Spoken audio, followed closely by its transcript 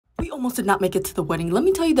almost did not make it to the wedding. Let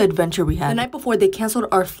me tell you the adventure we had. The night before, they canceled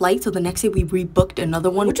our flight, so the next day we rebooked another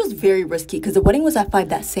one, which was very risky because the wedding was at 5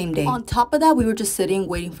 that same day. On top of that, we were just sitting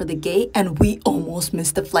waiting for the gate, and we almost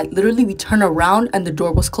missed the flight. Literally, we turned around and the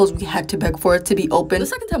door was closed. We had to beg for it to be open. The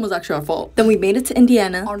second time was actually our fault. Then we made it to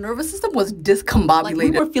Indiana. Our nervous system was discombobulated. Like,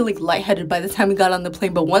 we were feeling lightheaded by the time we got on the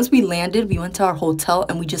plane, but once we landed, we went to our hotel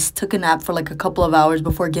and we just took a nap for like a couple of hours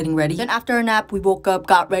before getting ready. Then after a nap, we woke up,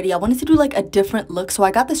 got ready. I wanted to do like a different look, so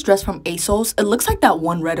I got this dress from ASOS. It looks like that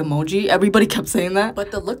one red emoji. Everybody kept saying that,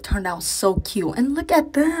 but the look turned out so cute. And look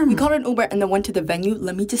at them. We called an Uber and then went to the venue.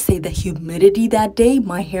 Let me just say, the humidity that day,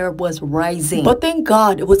 my hair was rising, but thank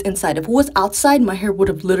God it was inside. If it was outside, my hair would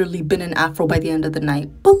have literally been an afro by the end of the night.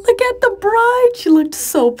 But look at the bride. She looked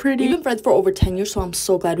so pretty. We've been friends for over 10 years, so I'm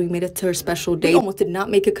so glad we made it to her special day. We almost did not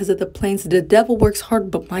make it because of the planes. The devil works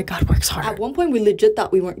hard, but my God works hard. At one point, we legit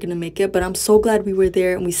thought we weren't gonna make it, but I'm so glad we were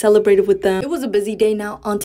there and we celebrated with them. It was a busy day. Now on